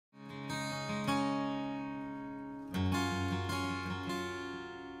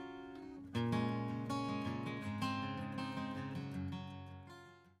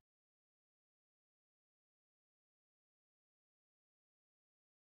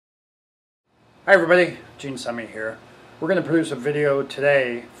Hi everybody, Summy here. We're going to produce a video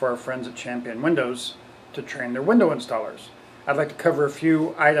today for our friends at Champion Windows to train their window installers. I'd like to cover a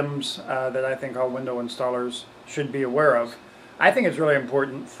few items that I think all window installers should be aware of. I think it's really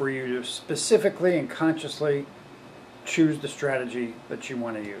important for you to specifically and consciously choose the strategy that you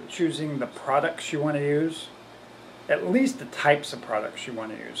want to use. Choosing the products you want to use, at least the types of products you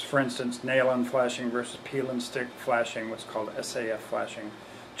want to use. For instance, nail-on flashing versus peel and stick flashing, what's called SAF flashing.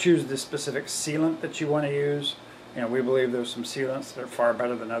 Choose the specific sealant that you want to use. You know, we believe there's some sealants that are far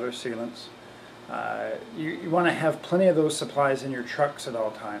better than other sealants. You want to have plenty of those supplies in your trucks at all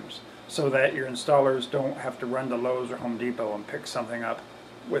times so that your installers don't have to run to Lowe's or Home Depot and pick something up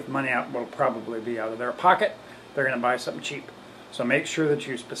with money out will probably be out of their pocket. They're going to buy something cheap. So make sure that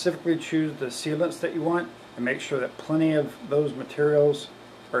you specifically choose the sealants that you want and make sure that plenty of those materials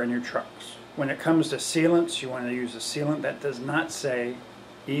are in your trucks. When it comes to sealants, you want to use a sealant that does not say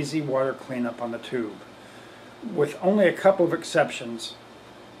easy water cleanup on the tube. With only a couple of exceptions,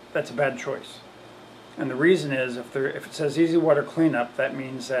 that's a bad choice. And the reason is if it says easy water cleanup, that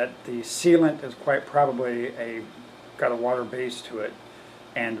means that the sealant is quite probably got a water base to it,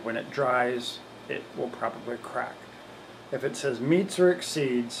 and when it dries it will probably crack. If it says meets or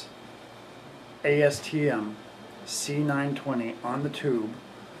exceeds ASTM C920 on the tube,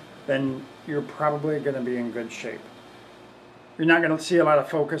 then you're probably going to be in good shape. You're not going to see a lot of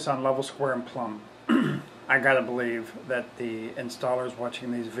focus on level, square, and plumb. I gotta believe that the installers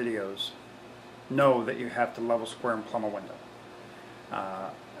watching these videos know that you have to level, square, and plumb a window.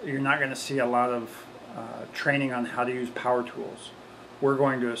 You're not going to see a lot of training on how to use power tools. We're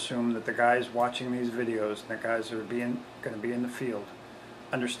going to assume that the guys watching these videos and the guys that are going to be in the field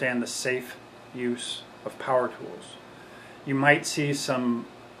understand the safe use of power tools. You might see some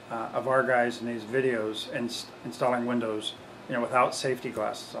of our guys in these videos installing windows, you know, without safety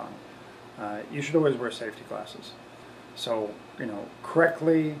glasses on. You should always wear safety glasses. So, you know,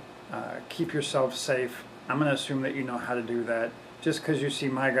 correctly keep yourself safe. I'm going to assume that you know how to do that. Just because you see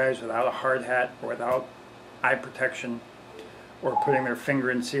my guys without a hard hat or without eye protection or putting their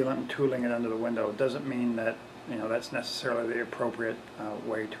finger in sealant and tooling it under the window doesn't mean that, you know, that's necessarily the appropriate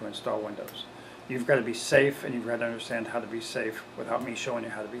way to install windows. You've got to be safe, and you've got to understand how to be safe without me showing you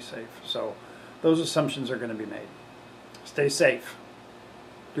how to be safe. So those assumptions are going to be made. Stay safe.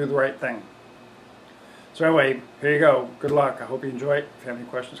 Do the right thing. So anyway, here you go. Good luck. I hope you enjoy it. If you have any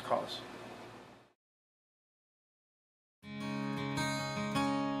questions, call us.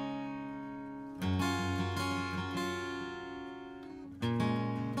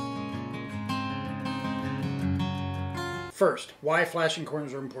 First, why flashing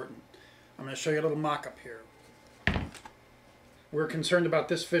corners are important. I'm going to show you a little mock-up here. We're concerned about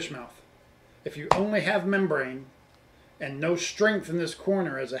this fish mouth. If you only have membrane and no strength in this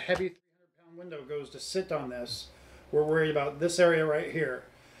corner as a heavy 300-pound window goes to sit on this, we're worried about this area right here.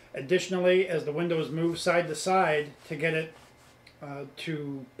 Additionally, as the windows move side to side to get it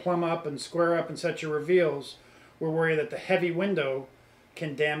to plumb up and square up and set your reveals, we're worried that the heavy window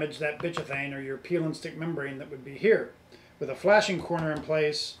can damage that bitchethane or your peel and stick membrane that would be here. With a flashing corner in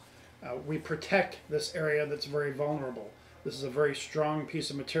place, we protect this area that's very vulnerable. This is a very strong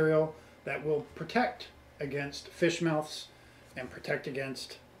piece of material that will protect against fish mouths and protect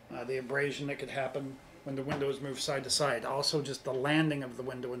against the abrasion that could happen when the windows move side to side. Also just the landing of the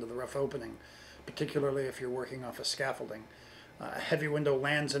window into the rough opening, particularly if you're working off a scaffolding. A heavy window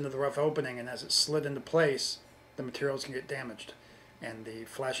lands into the rough opening, and as it's slid into place, the materials can get damaged, and the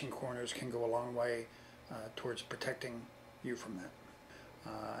flashing corners can go a long way towards protecting you from that.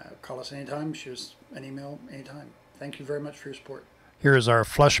 Call us anytime, shoot us an email anytime. Thank you very much for your support. Here is our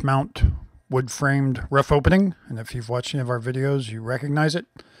flush mount wood framed rough opening, and if you've watched any of our videos you recognize it.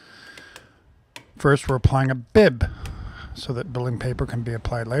 First we're applying a bib so that building paper can be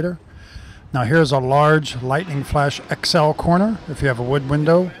applied later. Now here's a large lightning flash XL corner. If you have a wood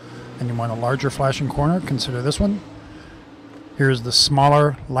window and you want a larger flashing corner, consider this one. Here's the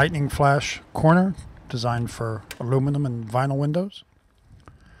smaller lightning flash corner designed for aluminum and vinyl windows.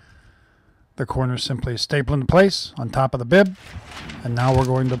 The corners simply staple into place on top of the bib, and now we're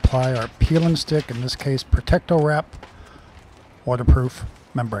going to apply our peel and stick, in this case Protecto Wrap waterproof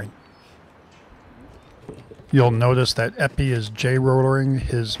membrane. You'll notice that Epi is J-rollering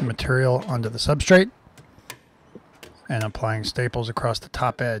his material onto the substrate and applying staples across the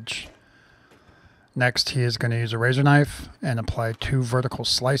top edge. Next he is going to use a razor knife and apply 2 vertical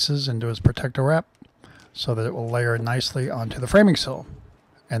slices into his Protecto Wrap so that it will layer nicely onto the framing sill.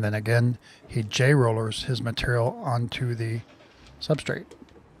 And then again, he J-rollers his material onto the substrate.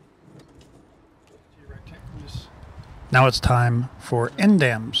 Now it's time for end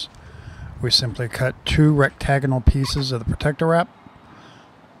dams. We simply cut 2 rectagonal pieces of the protector wrap,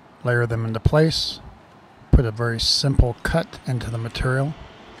 layer them into place, put a very simple cut into the material,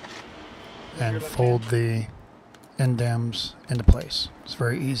 and fold the end dams into place. It's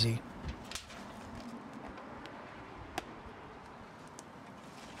very easy.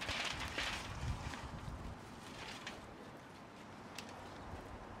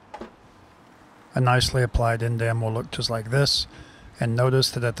 A nicely applied end dam will look just like this, and notice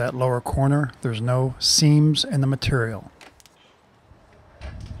that at that lower corner there's no seams in the material.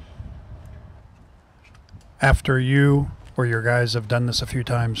 After you or your guys have done this a few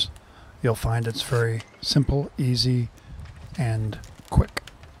times, you'll find it's very simple, easy, and quick.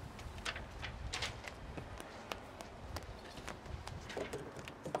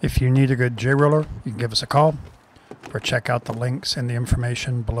 If you need a good J-roller, you can give us a call or check out the links and the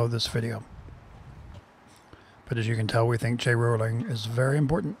information below this video. But as you can tell, we think J-rolling is very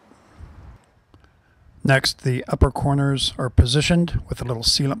important. Next, the upper corners are positioned with a little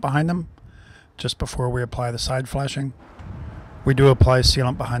sealant behind them just before we apply the side flashing. We do apply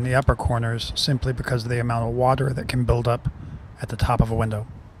sealant behind the upper corners simply because of the amount of water that can build up at the top of a window.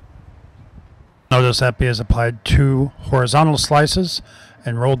 Notice Epi has applied 2 horizontal slices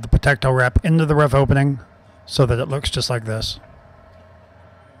and rolled the protector wrap into the roof opening so that it looks just like this.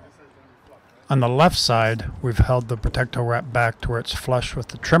 On the left side, we've held the protector wrap back to where it's flush with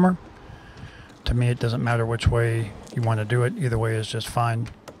the trimmer. To me, it doesn't matter which way you want to do it. Either way is just fine.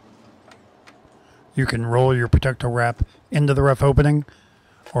 You can roll your protector wrap into the roof opening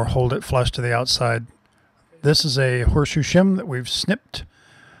or hold it flush to the outside. This is a horseshoe shim that we've snipped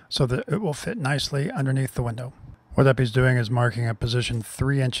so that it will fit nicely underneath the window. What Epi's doing is marking a position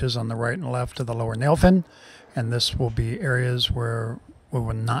 3 inches on the right and left of the lower nail fin, and this will be areas where we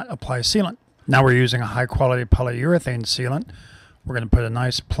will not apply sealant. Now we're using a high quality polyurethane sealant. We're going to put a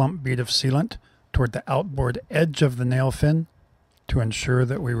nice plump bead of sealant toward the outboard edge of the nail fin to ensure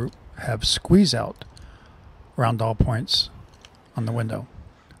that we have squeeze out around all points on the window.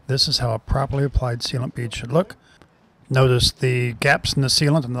 This is how a properly applied sealant bead should look. Notice the gaps in the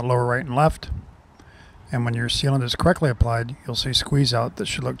sealant in the lower right and left. And when your sealant is correctly applied, you'll see squeeze out that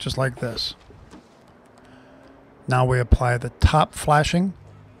should look just like this. Now we apply the top flashing.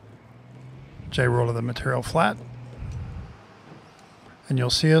 J-roller the material flat. And you'll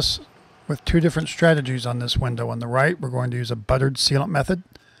see us with 2 different strategies on this window. On the right, we're going to use a buttered sealant method.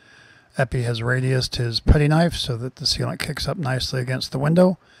 Epi has radiused his putty knife so that the sealant kicks up nicely against the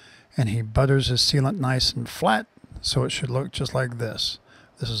window, and he butters his sealant nice and flat so it should look just like this.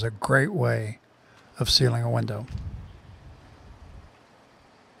 This is a great way of sealing a window.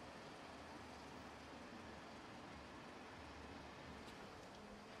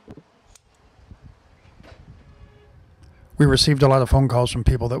 We received a lot of phone calls from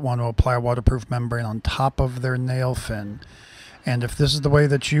people that want to apply a waterproof membrane on top of their nail fin. And if this is the way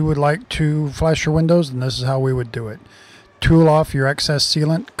that you would like to flash your windows, then this is how we would do it. Tool off your excess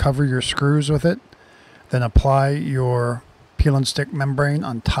sealant, cover your screws with it, then apply your peel and stick membrane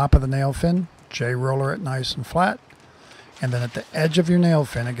on top of the nail fin, J-roller it nice and flat, and then at the edge of your nail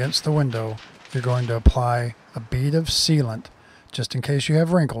fin against the window, you're going to apply a bead of sealant, just in case you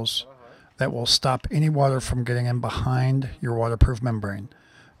have wrinkles, that will stop any water from getting in behind your waterproof membrane,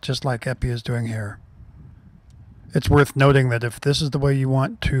 just like Epi is doing here. It's worth noting that if this is the way you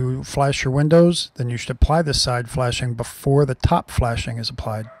want to flash your windows, then you should apply the side flashing before the top flashing is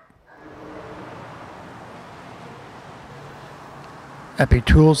applied. Epi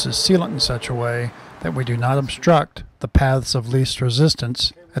tools his sealant in such a way that we do not obstruct the paths of least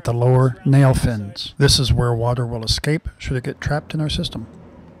resistance at the lower nail fins. This is where water will escape should it get trapped in our system.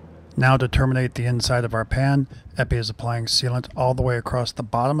 Now to terminate the inside of our pan, Epi is applying sealant all the way across the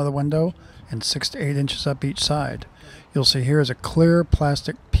bottom of the window and 6 to 8 inches up each side. You'll see here is a clear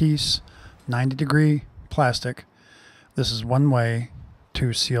plastic piece, 90-degree plastic. This is one way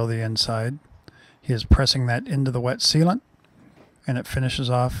to seal the inside. He is pressing that into the wet sealant, and it finishes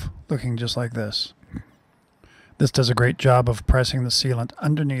off looking just like this. This does a great job of pressing the sealant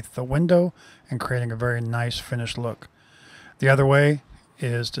underneath the window and creating a very nice finished look. The other way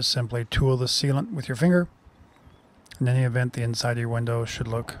is to simply tool the sealant with your finger. In any event, the inside of your window should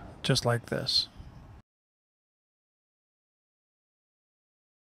look just like this.